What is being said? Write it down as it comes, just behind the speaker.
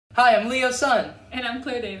Hi, I'm Leo Sun. And I'm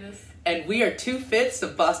Claire Davis. And we are 2/5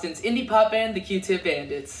 of Boston's indie pop band, the Q-Tip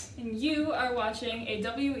Bandits. And you are watching a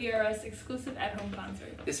WERS exclusive at-home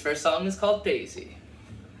concert. This first song is called Daisy.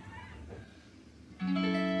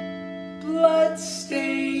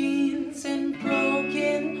 Bloodstains and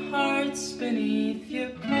broken hearts beneath your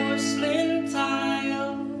porcelain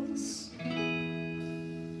tiles.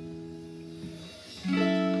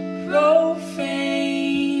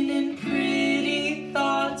 Profane and pretty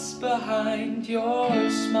thoughts behind your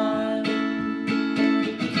smile.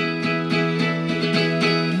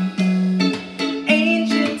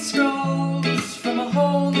 Ancient scrolls from a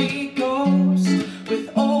holy ghost with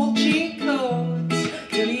old cheat codes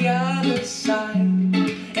to the other side.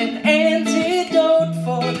 An antidote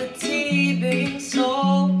for the teething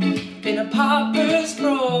soul in a pauper's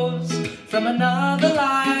prose from another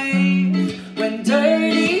life, when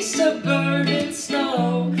dirty suburban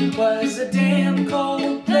snow was a damn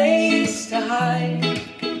cold place to hide.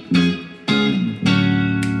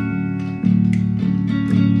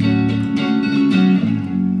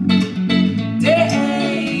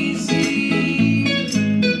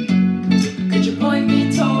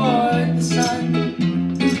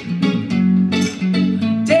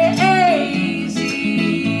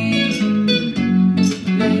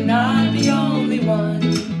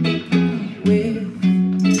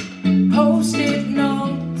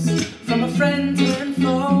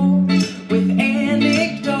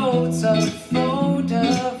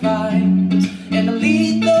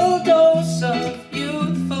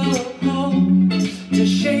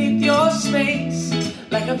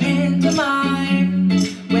 Like a pantomime,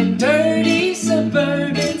 when dirty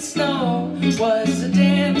suburban snow was a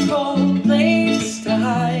damn cold place to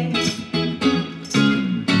hide.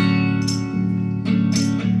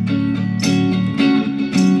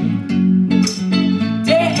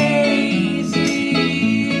 Daisy,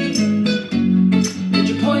 could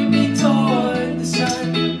you point me toward the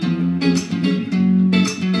sun?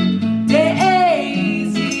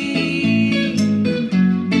 Daisy,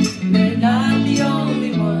 they're not the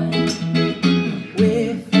only one.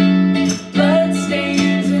 With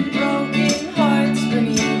bloodstains and broken hearts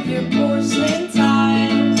beneath your porcelain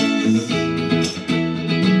tiles.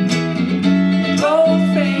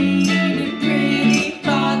 Profane and pretty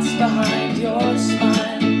thoughts behind your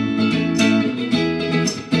smile.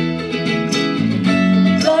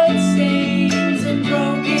 Bloodstains and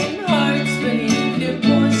broken hearts beneath your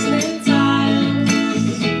porcelain tiles.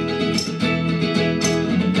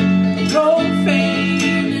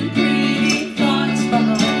 Profane and pretty thoughts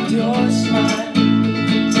behind your smile.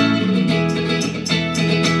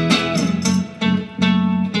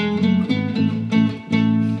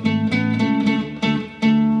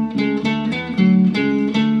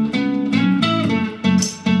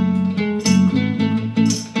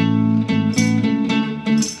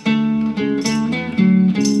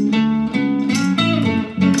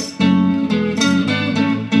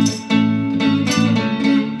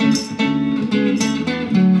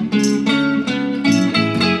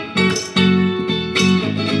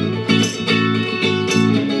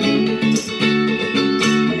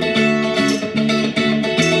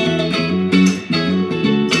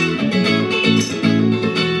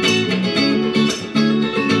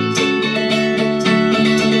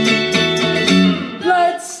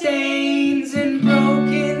 Bloodstains and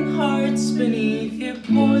broken hearts beneath your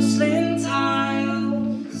porcelain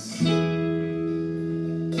tiles.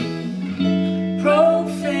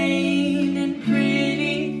 Profane and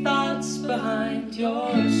pretty thoughts behind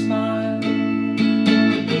your smile.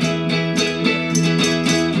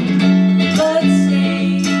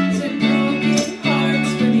 Bloodstains and broken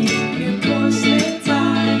hearts beneath your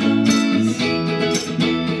porcelain tiles.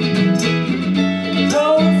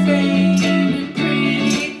 Profane and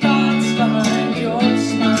pretty thoughts behind your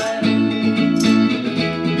smile.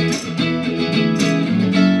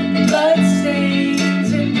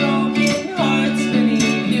 Bloodstains and broken hearts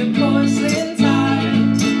beneath your porcelain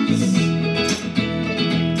tiles.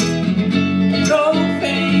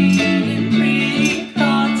 Profane and pretty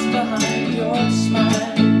thoughts behind your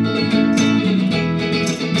smile.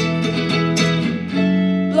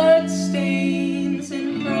 Bloodstains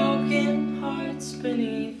and broken hearts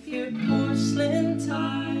beneath your porcelain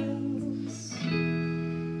tiles.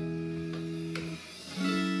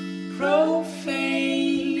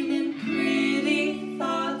 Profane and pretty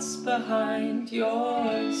thoughts behind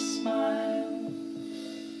your smile.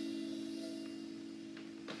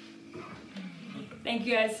 Thank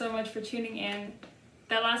you guys so much for tuning in.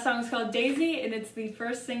 That last song is called Daisy, and it's the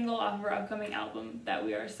first single off of our upcoming album that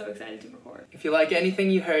we are so excited to record. If you like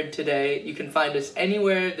anything you heard today, you can find us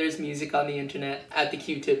anywhere there's music on the internet at the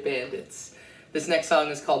Q-Tip Bandits. This next song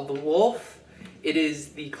is called The Wolf. It is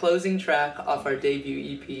the closing track off our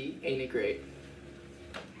debut EP, Ain't It Great?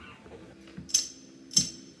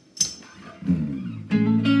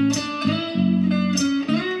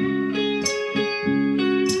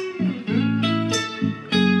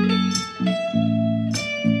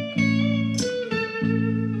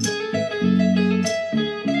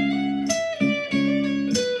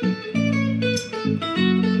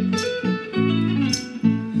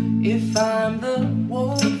 If I'm the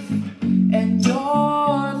wolf and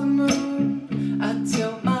you're the moon, I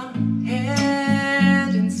tilt my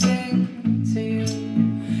head and sing to you.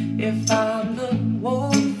 If I'm the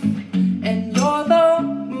wolf and you're the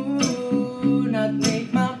moon, I'd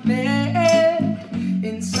make my bed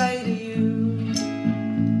inside of you.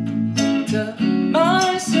 To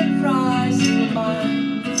my surprise, you were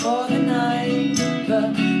mine for the night.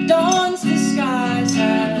 The dawn's disguise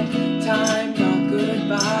had timed our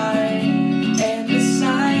goodbye.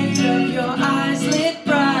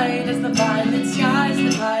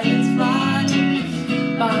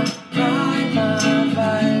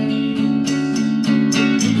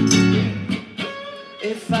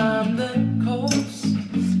 If I'm the coast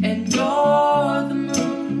and you're the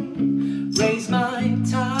moon, raise my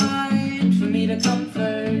tide for me to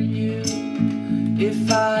comfort you.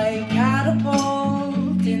 If I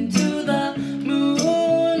catapult into the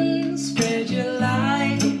moon, spread your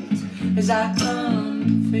light as I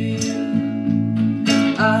come for you.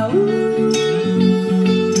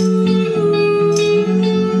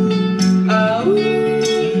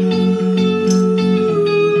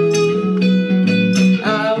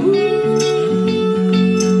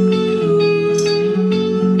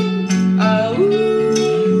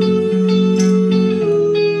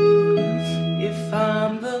 If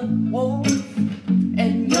I'm the wolf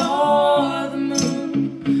and you're the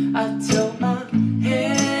moon, I tilt my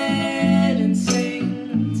head and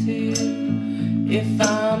sing to you. If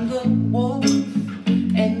I'm the wolf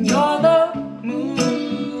and you're the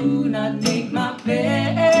moon, I'd make my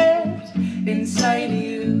bed inside of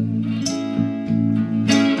you.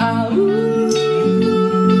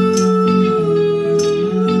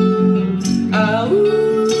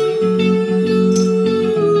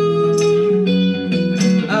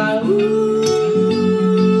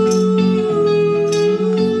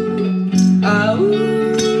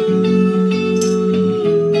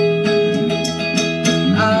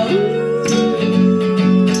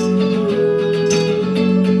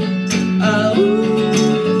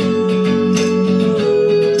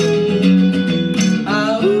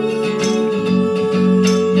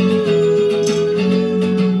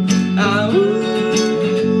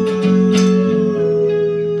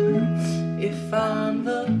 If I'm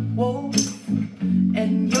the wolf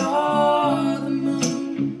and you're the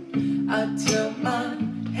moon, I tilt my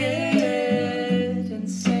head and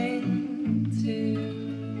sing to you.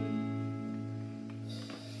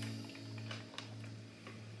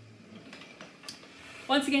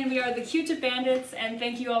 Once again, we are the Q-Tip Bandits, and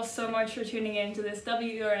thank you all so much for tuning in to this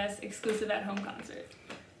WERS exclusive at-home concert.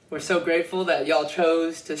 We're so grateful that y'all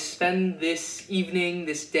chose to spend this evening,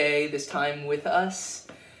 this day, this time with us.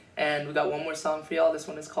 And we got one more song for y'all. This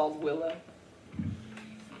one is called Willow.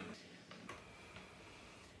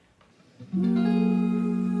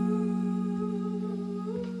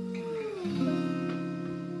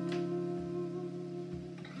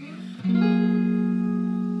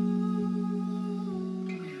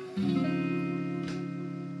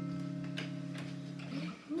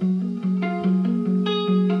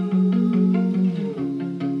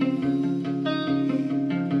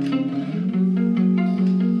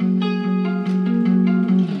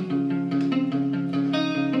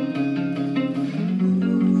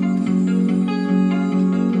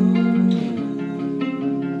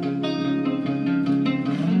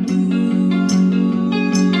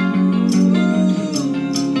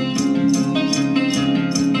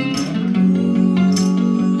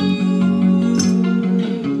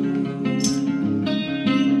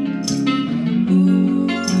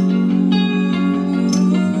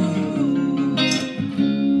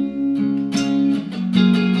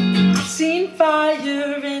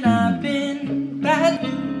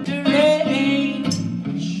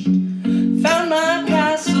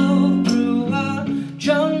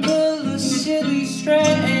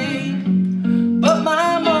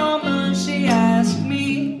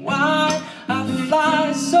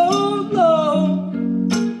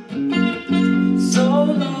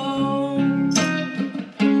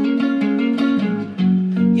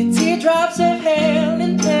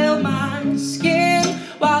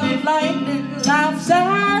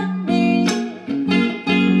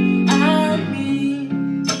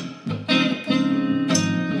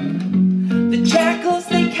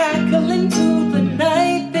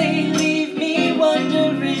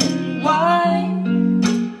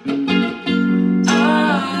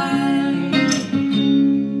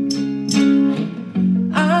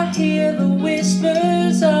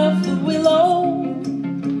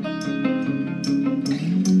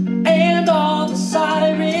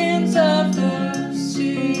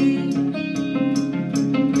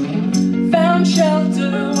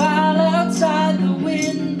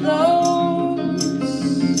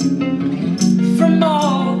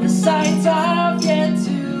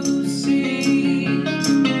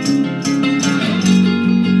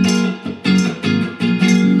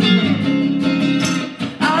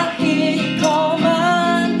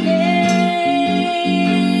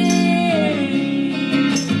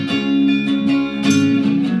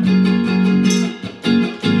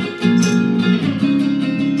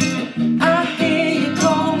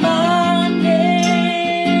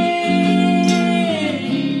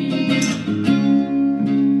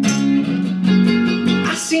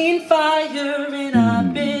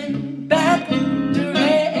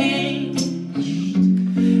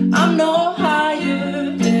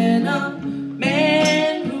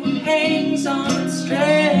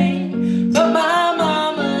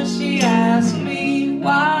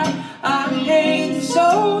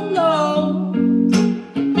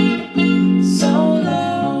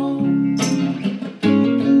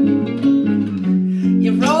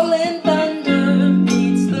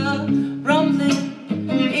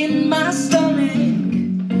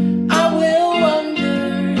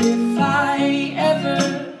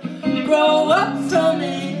 grow up from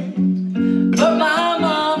it. But my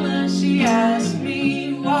mama, she asked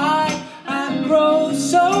me why I grow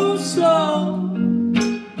so slow.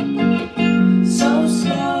 So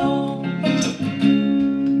slow.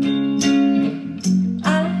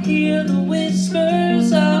 I hear the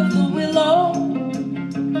whispers of the willow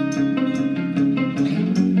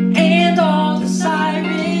and all the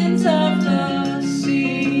sirens of the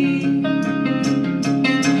sea.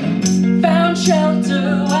 Found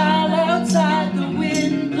shelter while outside the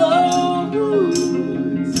wind blows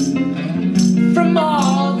from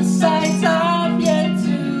all the sights I've yet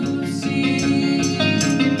to see.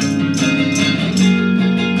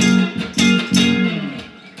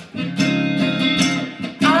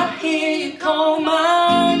 I hear you call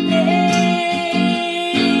my name.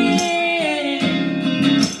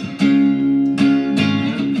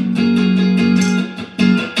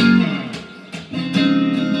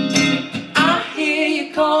 I hear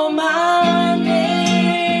you call my name.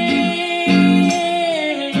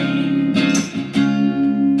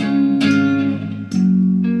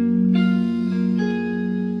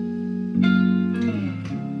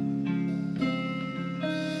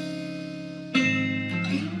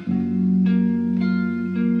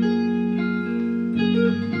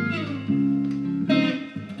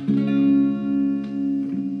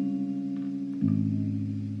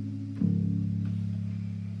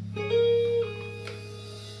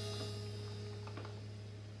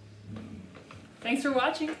 Thanks for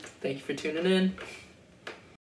watching. Thank you for tuning in.